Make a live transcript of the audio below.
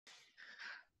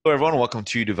Hello, everyone. Welcome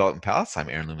to Development Palace. I'm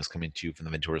Aaron Loomis, coming to you from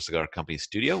the Ventura Cigar Company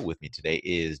studio. With me today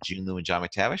is Jiunn and John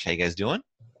McTavish. How you guys doing?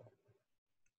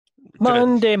 Good.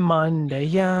 Monday, Monday,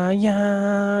 yeah,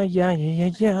 yeah, yeah, yeah,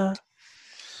 yeah, yeah.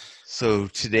 So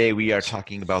today we are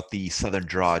talking about the Southern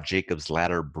Draw Jacob's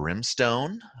Ladder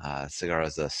Brimstone. Cigar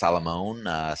is a Salomon,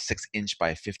 6-inch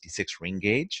by 56 ring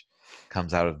gauge.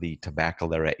 Comes out of the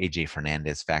Tabacalera AJ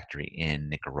Fernandez factory in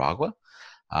Nicaragua.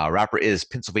 Wrapper is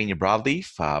Pennsylvania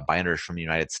broadleaf. Binder is from the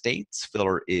United States.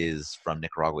 Filler is from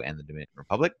Nicaragua and the Dominican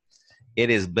Republic. It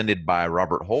is blended by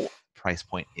Robert Holt. Price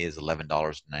point is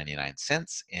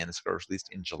 $11.99, and the cigar was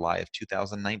released in July of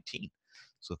 2019.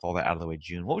 So with all that out of the way,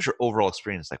 June, what was your overall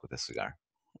experience like with this cigar?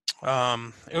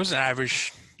 It was an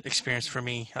average experience for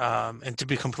me. And to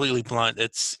be completely blunt,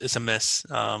 it's a miss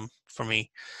for me.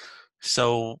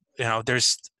 So,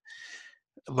 there's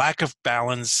lack of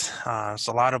balance. There's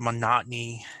a lot of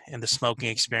monotony in the smoking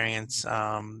experience.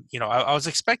 I was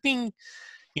expecting,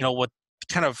 what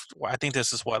kind of, I think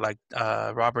this is what, like,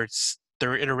 Robert's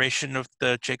third iteration of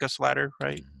the Jacob's ladder,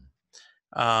 right?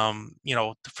 From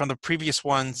the previous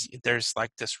ones, there's like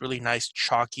this really nice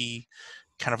chalky,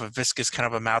 kind of a viscous kind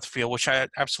of a mouthfeel, which I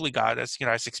absolutely got, as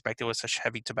as expected with such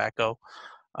heavy tobacco.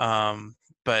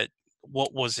 But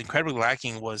what was incredibly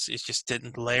lacking was it just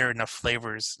didn't layer enough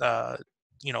flavors,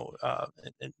 you know, uh,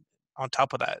 and on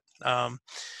top of that.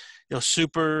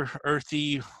 Super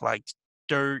earthy, like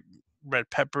dirt, red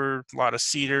pepper, a lot of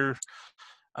cedar.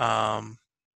 Um,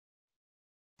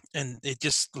 and it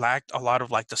just lacked a lot of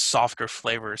like the softer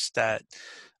flavors that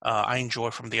I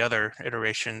enjoy from the other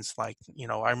iterations. Like,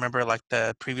 I remember like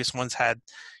the previous ones had,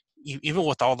 even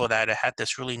with all of that, it had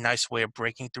this really nice way of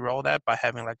breaking through all that by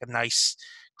having like a nice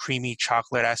creamy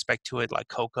chocolate aspect to it, like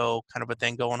cocoa kind of a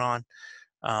thing going on.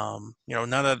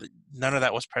 None of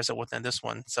that was present within this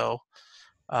one, so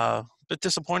a bit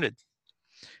disappointed.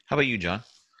 How about you, John?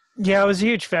 Yeah, I was a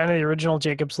huge fan of the original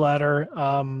Jacob's Ladder.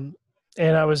 And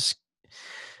I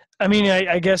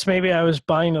guess maybe I was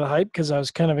buying the hype because I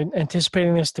was kind of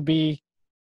anticipating this to be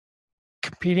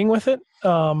competing with it.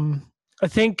 I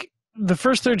think the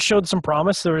first third showed some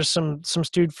promise. There was some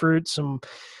stewed fruit, some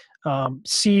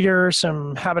cedar,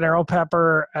 some habanero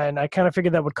pepper, and I kind of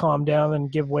figured that would calm down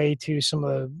and give way to some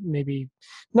of the maybe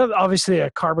not obviously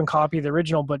a carbon copy of the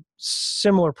original, but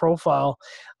similar profile.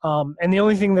 And the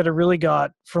only thing that I really got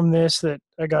from this that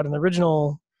I got in the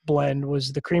original blend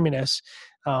was the creaminess.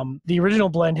 The original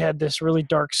blend had this really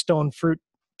dark stone fruit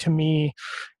to me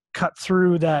cut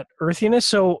through that earthiness.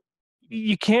 So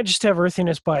you can't just have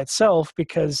earthiness by itself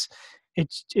because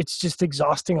it's just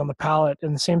exhausting on the palate.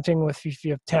 And the same thing with if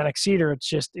you have tannic cedar,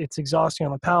 it's exhausting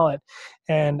on the palate.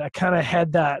 And I kind of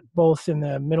had that both in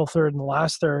the middle third and the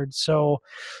last third. So,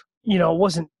 it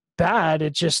wasn't bad.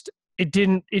 It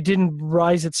didn't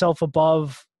rise itself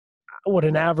above what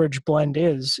an average blend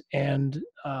is. And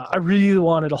I really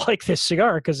wanted to like this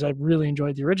cigar because I really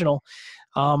enjoyed the original.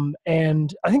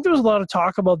 And I think there was a lot of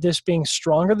talk about this being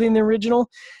stronger than the original.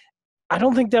 I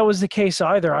don't think that was the case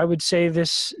either. I would say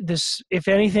this if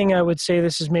anything, I would say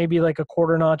this is maybe like a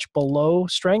quarter notch below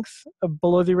strength,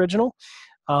 below the original.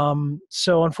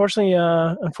 So unfortunately,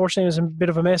 it was a bit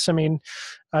of a miss. I mean,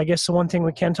 I guess the one thing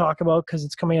we can talk about because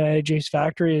it's coming out of AJ's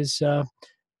factory is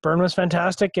burn was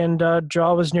fantastic and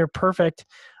draw was near perfect.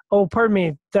 Oh, pardon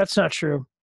me, that's not true.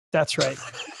 That's right.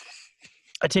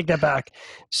 I take that back.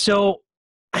 So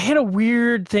I had a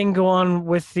weird thing go on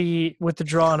with the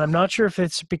draw, and I'm not sure if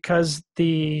it's because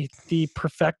the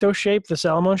perfecto shape, the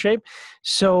Salomon shape.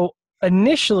 So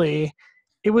initially,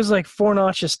 it was like 4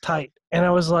 notches tight, and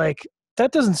I was like,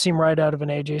 that doesn't seem right out of an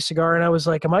AJ cigar. And I was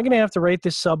like, am I going to have to rate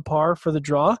this subpar for the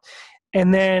draw?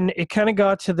 And then it kind of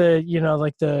got to the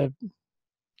like the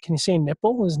can you say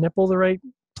nipple? Is nipple the right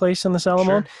place in the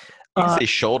Salomon? Sure. You can Uh, say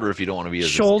shoulder if you don't want to be as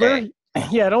shoulder.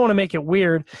 Yeah, I don't want to make it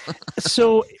weird.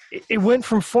 So it went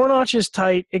from 4 notches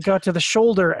tight, it got to the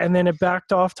shoulder, and then it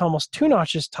backed off to almost 2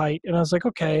 notches tight. And I was like,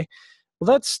 okay,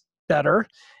 well, that's better.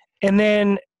 And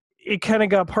then it kind of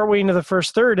got partway into the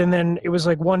first third, and then it was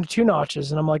like 1 to 2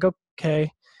 notches. And I'm like, okay,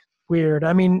 weird.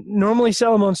 I mean, normally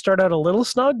Salomon start out a little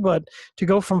snug, but to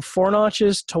go from 4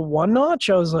 notches to 1 notch,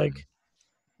 I was like,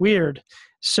 weird.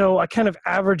 So I kind of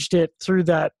averaged it through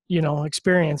that,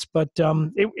 experience. But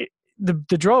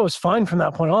the draw was fine from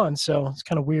that point on. So it's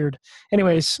kind of weird.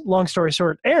 Anyways, long story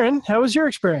short, Aaron, how was your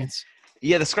experience?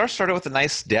 Yeah, the cigar started with a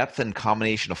nice depth and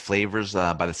combination of flavors.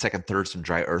 By the second third, some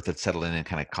dry earth had settled in and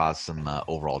kind of caused some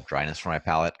overall dryness for my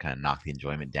palate, kind of knocked the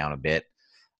enjoyment down a bit.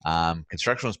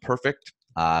 Construction was perfect.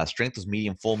 Strength was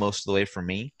medium full most of the way for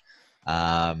me.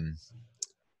 Um,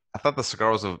 I thought the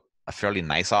cigar was a fairly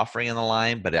nice offering in the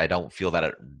line, but I don't feel that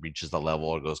it reaches the level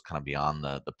or goes kind of beyond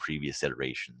the previous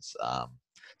iterations.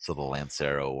 So the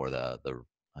Lancero or the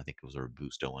I think it was a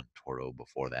Robusto and Toro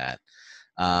before that.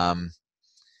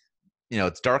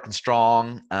 It's dark and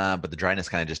strong, but the dryness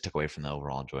kind of just took away from the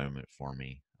overall enjoyment for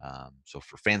me. So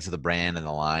for fans of the brand and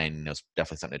the line, it's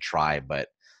definitely something to try, but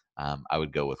I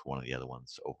would go with one of the other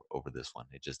ones over this one.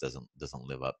 It just doesn't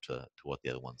live up to what the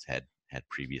other ones had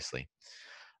previously.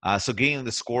 So getting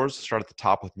the scores, start at the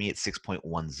top with me at 6.10.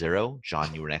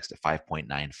 Jiunn, you were next at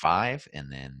 5.95,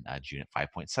 and then Jiunn at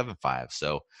 5.75.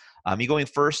 So me going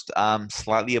first,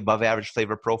 slightly above average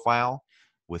flavor profile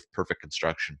with perfect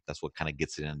construction. That's what kind of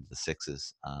gets it into the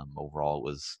sixes. Overall, it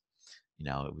was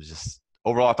just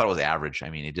overall I thought it was average.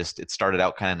 I mean, it started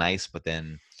out kind of nice, but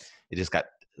then it just got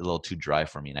a little too dry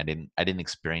for me, and I didn't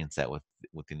experience that with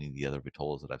any of the other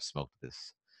Vitolas that I've smoked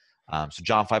this. So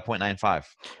Jiunn, 5.95.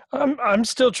 I'm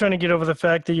still trying to get over the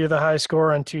fact that you're the high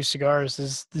scorer on 2 cigars.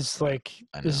 This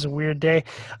is a weird day.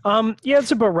 Yeah,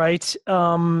 it's about right.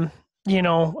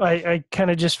 I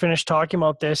kind of just finished talking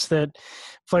about this, that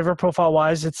flavor profile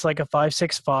wise, it's like a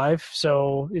 5.65.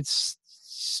 So it's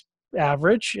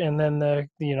average. And then the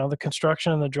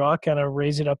construction and the draw kind of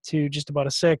raise it up to just about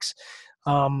a 6.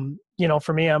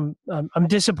 For me, I'm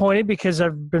disappointed because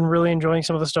I've been really enjoying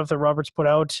some of the stuff that Robert's put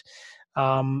out.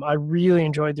 I really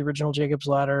enjoyed the original Jacob's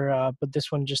Ladder, but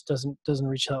this one just doesn't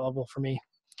reach that level for me.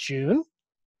 Jiunn?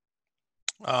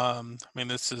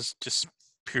 This is just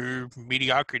pure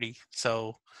mediocrity.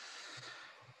 So,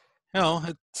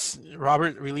 it's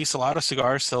Robert released a lot of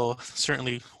cigars, so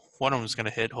certainly one of them is going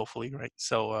to hit, hopefully, right?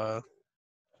 So,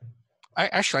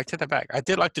 I take that back. I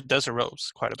did like the Desert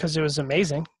Rose quite a bit because it was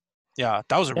amazing. Yeah,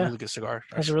 that was a really good cigar.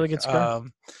 That was a really good cigar.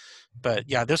 But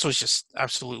yeah, this was just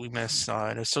absolutely missed,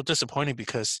 and it's so disappointing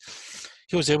because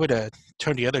he was able to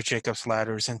turn the other Jacob's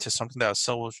Ladders into something that was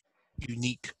so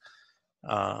unique.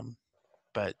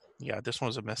 But yeah, this one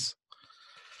was a miss.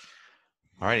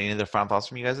 All right, any other final thoughts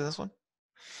from you guys on this one?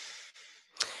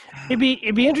 It'd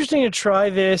be interesting to try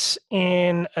this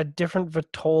in a different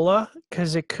Vitola,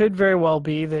 because it could very well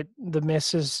be that the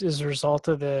miss is a result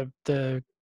of the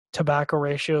tobacco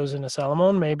ratios in a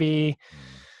Salamone. Maybe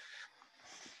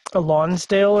a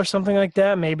Lonsdale or something like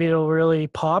that. Maybe it'll really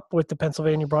pop with the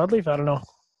Pennsylvania broadleaf. I don't know.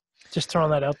 Just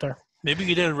throwing that out there. Maybe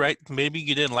you didn't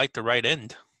like the right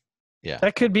end. Yeah,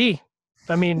 that could be.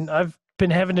 I mean, I've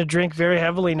been having to drink very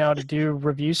heavily now to do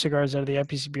review cigars out of the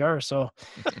IPCPR, so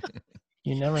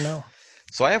you never know.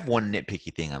 So I have one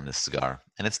nitpicky thing on this cigar,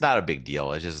 and it's not a big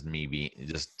deal. It's just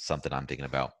just something I'm thinking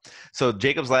about. So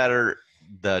Jacob's Ladder,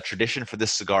 the tradition for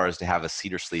this cigar is to have a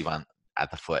cedar sleeve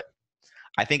at the foot.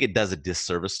 I think it does a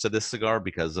disservice to this cigar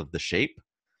because of the shape.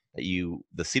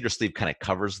 The cedar sleeve kind of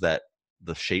covers the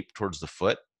shape towards the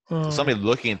foot. So somebody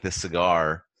looking at this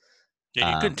cigar,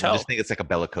 yeah, you couldn't tell. I just think it's like a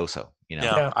Bellicoso.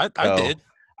 Yeah, I did.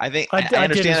 I think I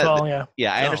understand did as well.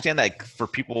 I understand that for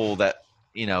people that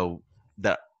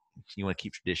that you want to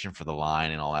keep tradition for the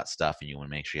line and all that stuff, and you want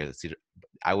to make sure you have the cedar.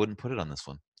 I wouldn't put it on this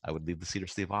one. I would leave the cedar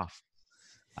sleeve off.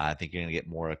 I think you're going to get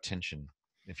more attention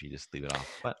if you just leave it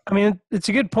off. But I mean, it's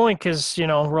a good point because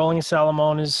rolling a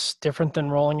Salamone is different than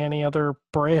rolling any other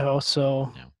Parejo,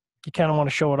 so you kind of want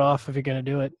to show it off if you're going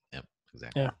to do it. Yep,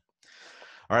 exactly. Yeah.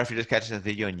 All right, if you're just catching the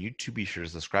video on YouTube, be sure to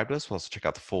subscribe to us. We'll also check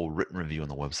out the full written review on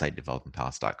the website,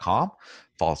 developingpalates.com.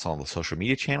 Follow us on all the social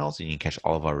media channels, and you can catch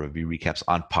all of our review recaps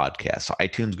on podcasts. So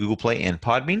iTunes, Google Play, and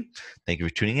Podbean. Thank you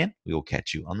for tuning in. We will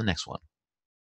catch you on the next one.